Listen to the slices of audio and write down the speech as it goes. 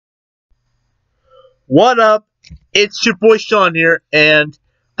What up? It's your boy Sean here, and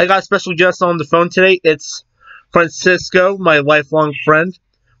I got a special guest on the phone today. It's Francisco, my lifelong friend.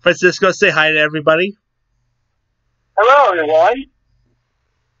 Francisco, say hi to everybody. Hello, everyone.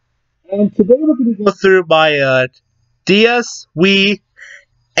 And today we're going to go through my DS, Wii,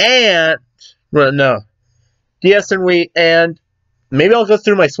 and DS and Wii, and maybe I'll go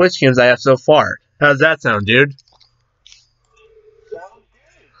through my Switch games I have so far. How's that sound, dude?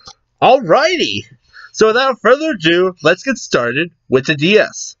 Alrighty. So without further ado, let's get started with the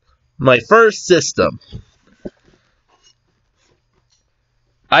DS. My first system.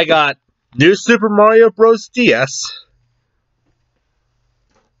 I got New Super Mario Bros. DS.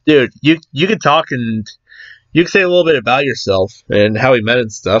 Dude, you can talk and you can say a little bit about yourself and how we met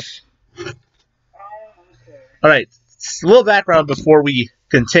and stuff. Alright, a little background before we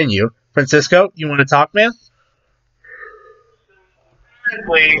continue. Francisco, you want to talk, man?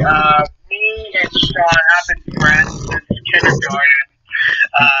 Basically, me and Sean have been friends since kindergarten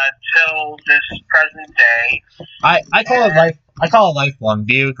till this present day. I call it lifelong.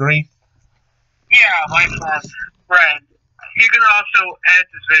 Do you agree? Yeah, lifelong friend. You can also edit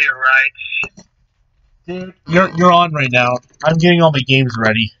this video, right? Dude, you're on right now. I'm getting all my games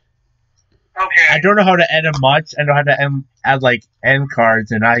ready. Okay. I don't know how to edit much. I know how to add like end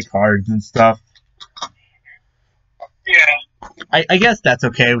cards and I cards and stuff. Yeah. I guess that's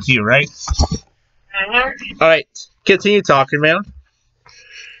okay with you, right? Mm-hmm. Alright, continue talking, man.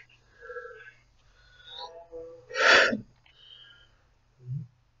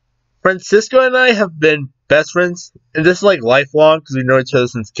 Francisco and I have been best friends, and this is like lifelong because we know each other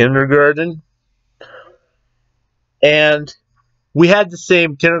since kindergarten. And we had the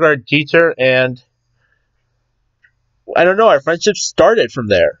same kindergarten teacher, and I don't know, our friendship started from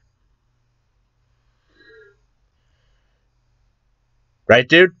there. Right,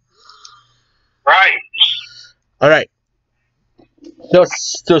 dude? Right. Alright.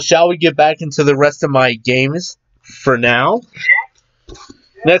 So shall we get back into the rest of my games for now?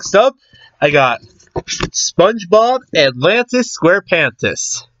 Next up, I got SpongeBob Atlantis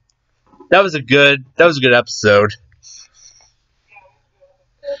SquarePantis. That was a good episode.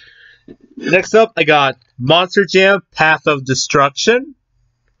 Next up, I got Monster Jam Path of Destruction.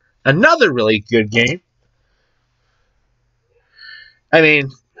 Another really good game. I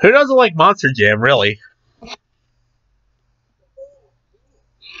mean, who doesn't like Monster Jam, really?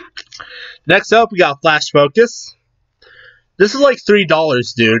 Next up, we got Flash Focus. This is like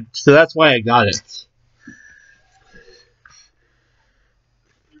 $3, dude, so that's why I got it.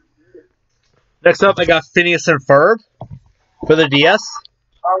 Next up, I got Phineas and Ferb for the DS.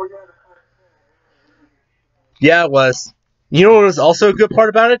 Yeah, it was. You know what was also a good part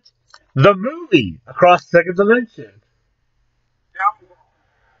about it? The movie, Across the Second Dimension.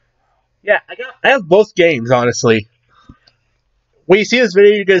 Yeah, I have both games, honestly. When you see this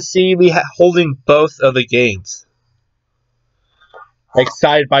video, you're going to see me holding both of the games. Like,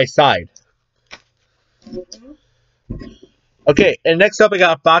 side by side. Okay, and next up I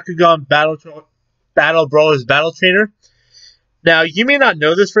got Bakugan Battle Brawlers Battle Trainer. Now, you may not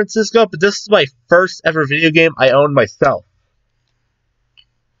know this, Francisco, but this is my first ever video game I owned myself.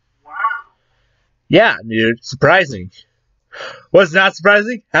 Wow. Yeah, dude, surprising. What's not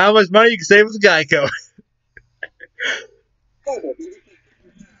surprising? How much money you can save with Geico.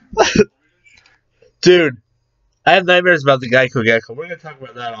 Dude, I have nightmares about the Geico Gecko. We're going to talk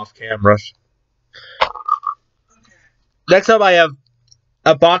about that off camera. Next up, I have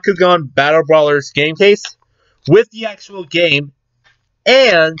a Bakugan Battle Brawlers game case with the actual game,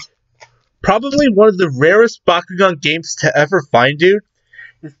 and probably one of the rarest Bakugan games to ever find, dude,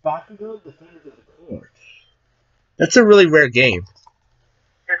 is Bakugan Defenders of the Court. That's a really rare game.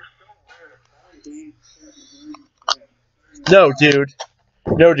 No, dude.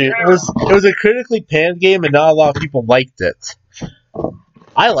 It was a critically panned game, and not a lot of people liked it.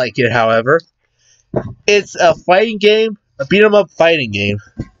 I like it, however. It's a fighting game, a beat-em-up fighting game.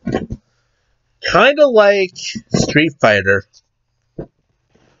 Kind of like Street Fighter.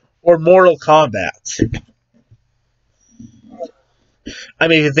 Or Mortal Kombat. I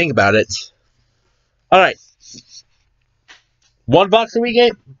mean, if you think about it. Alright. One box of Wii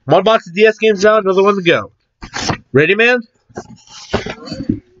game, one box of DS games down, another one to go. Ready, man?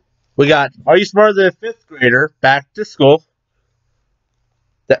 We got Are You Smarter Than a Fifth Grader? Back to School.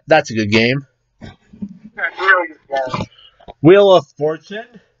 That's a good game. Wheel of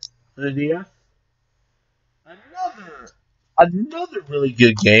Fortune for the DS. Another really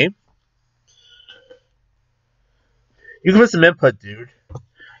good game. You can put some input, dude,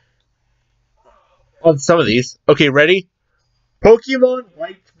 on some of these. Okay, ready? Pokemon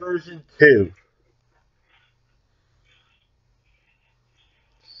White version 2.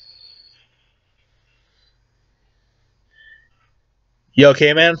 You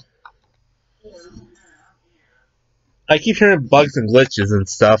okay, man? I keep hearing bugs and glitches and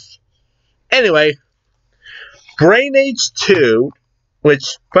stuff. Anyway, Brain Age 2,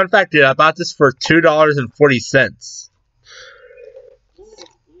 which, fun fact, dude, I bought this for $2.40.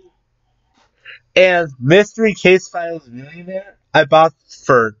 And Mystery Case Files Millionaire, I bought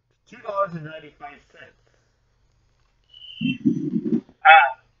for $2.95.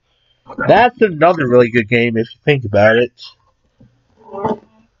 That's another really good game if you think about it.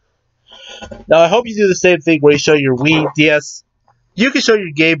 Now, I hope you do the same thing where you show your Wii, DS. You can show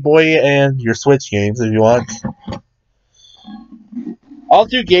your Game Boy and your Switch games if you want. I'll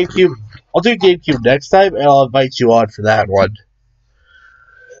do GameCube. I'll do GameCube next time, and I'll invite you on for that one.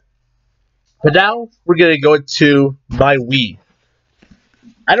 But now we're gonna go into my Wii.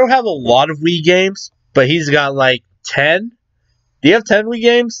 I don't have a lot of Wii games, but he's got like 10. Do you have 10 Wii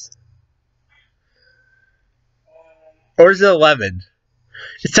games? Or is it 11?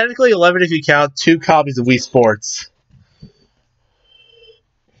 It's technically 11 if you count 2 copies of Wii Sports.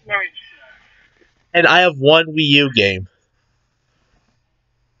 And I have 1 Wii U game.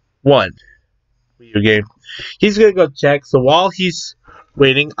 1 Wii U game. He's going to go check, so while he's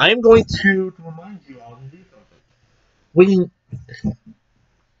waiting, I'm going to remind you all to do something. When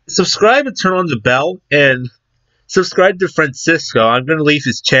subscribe and turn on the bell, and subscribe to Francisco. I'm going to leave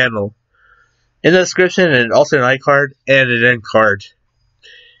his channel in the description, and also an iCard and an end card.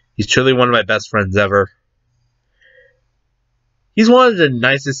 He's truly one of my best friends ever. He's one of the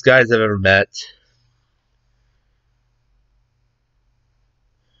nicest guys I've ever met.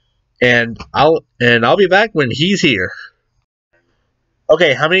 And I'll be back when he's here.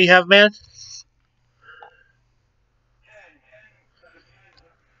 Okay, how many you have, man?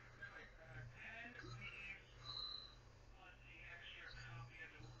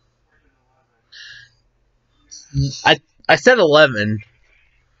 I said 11.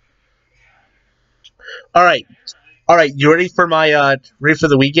 Alright, you ready for my, ready for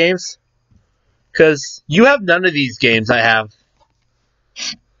the Wii games? Because you have none of these games I have.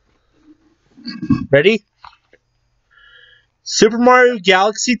 Ready? Super Mario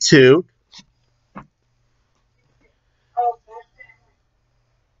Galaxy 2.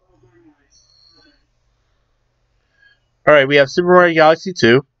 Alright, we have Super Mario Galaxy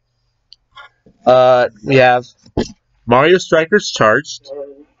 2. We have Mario Strikers Charged.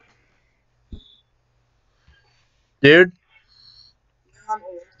 Dude?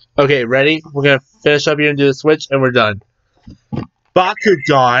 Okay, ready? We're gonna finish up here and do the Switch, and we're done.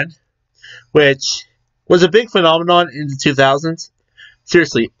 Bakugan, which was a big phenomenon in the 2000s.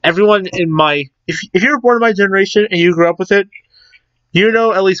 Seriously, everyone in my... If you were born in my generation and you grew up with it, you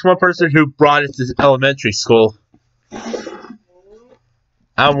know at least one person who brought it to elementary school.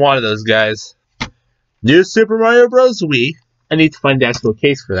 I'm one of those guys. New Super Mario Bros. Wii. I need to find the actual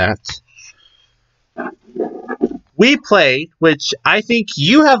case for that. We Play, which I think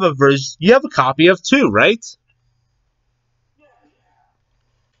you have a version, you have a copy of too, right?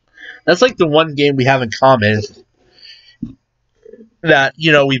 That's like the one game we have in common that,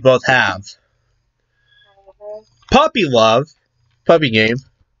 you know, we both have. Puppy Love, puppy game.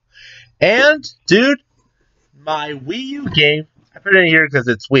 And, dude, my Wii U game, I put it in here because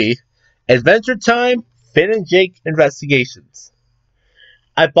it's Wii. Adventure Time, Finn and Jake Investigations.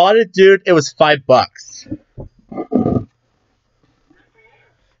 I bought it, dude, it was $5.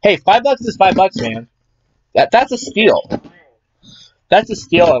 Hey, $5 is $5, man. That's a steal. That's a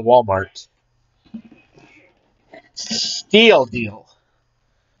steal at Walmart. Steal deal.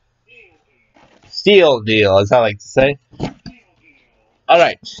 Steal deal, as I like to say.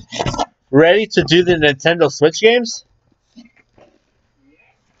 Alright. Ready to do the Nintendo Switch games?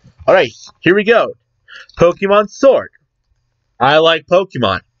 Alright, here we go. Pokemon Sword. I like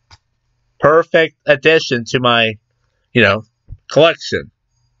Pokemon. Perfect addition to my, you know, collection.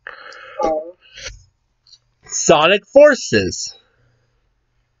 Sonic Forces.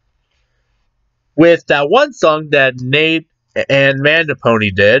 With that one song that Nate and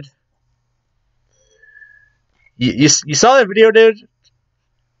Mandapony did. You saw that video, dude?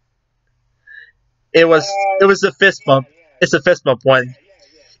 It was the fist bump. It's a fist bump one.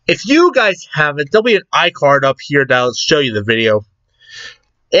 If you guys haven't, there'll be an iCard up here that'll show you the video.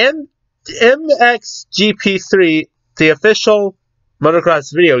 MXGP3, the official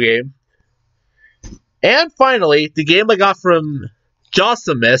motocross video game. And finally, the game I got from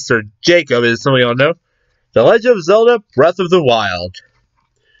Josimus, or Jacob, as some of y'all know, The Legend of Zelda Breath of the Wild.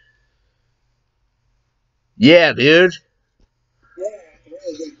 Yeah, dude.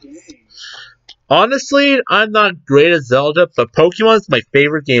 Honestly, I'm not great at Zelda, but Pokemon's my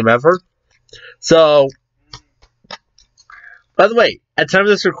favorite game ever. So, By the way, at the time of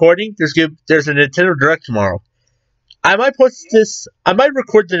this recording, there's a Nintendo Direct tomorrow. I might post this. I might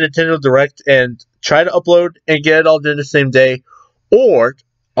record the Nintendo Direct and try to upload and get it all done the same day, or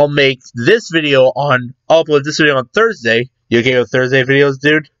I'll make this video on. I'll upload this video on Thursday. You okay with Thursday videos,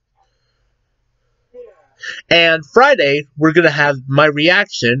 dude? And Friday, we're gonna have my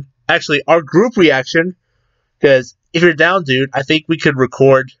reaction. Actually, our group reaction. Because if you're down, dude, I think we could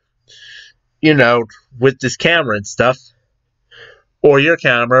record, with this camera and stuff, or your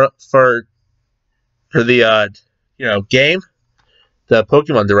camera for the game, the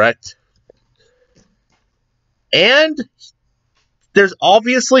Pokemon Direct. And there's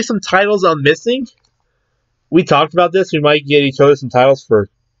obviously some titles I'm missing. We talked about this. We might get each other some titles for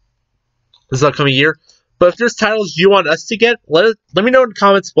this upcoming year. But if there's titles you want us to get, let me know in the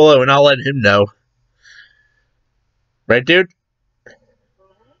comments below, and I'll let him know. Right, dude?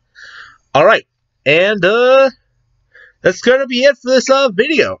 Alright. And, that's gonna be it for this,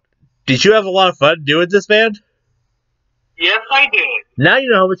 video. Did you have a lot of fun doing this, man? Yes, I did. Now you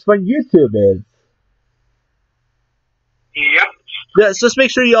know how much fun YouTube is. Yep. Yeah, so just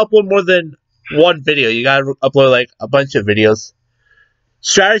make sure you upload more than one video. You gotta upload, like, a bunch of videos.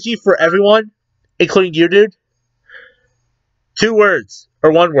 Strategy for everyone, including you, dude. 2 words.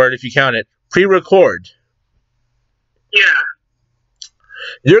 Or 1 word, if you count it. Pre-record. Yeah.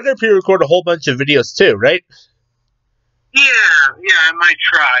 You're going to pre-record a whole bunch of videos too, right? Yeah, I might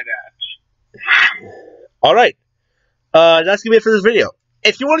try that. Alright. That's going to be it for this video.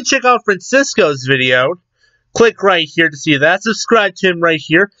 If you want to check out Francisco's video, click right here to see that. Subscribe to him right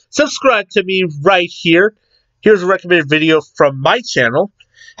here. Subscribe to me right here. Here's a recommended video from my channel.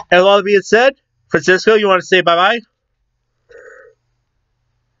 And with all that being said, Francisco, you want to say bye-bye?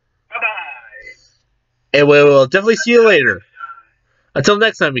 Bye-bye. And we will definitely see you later. Until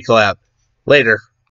next time we collab. Later.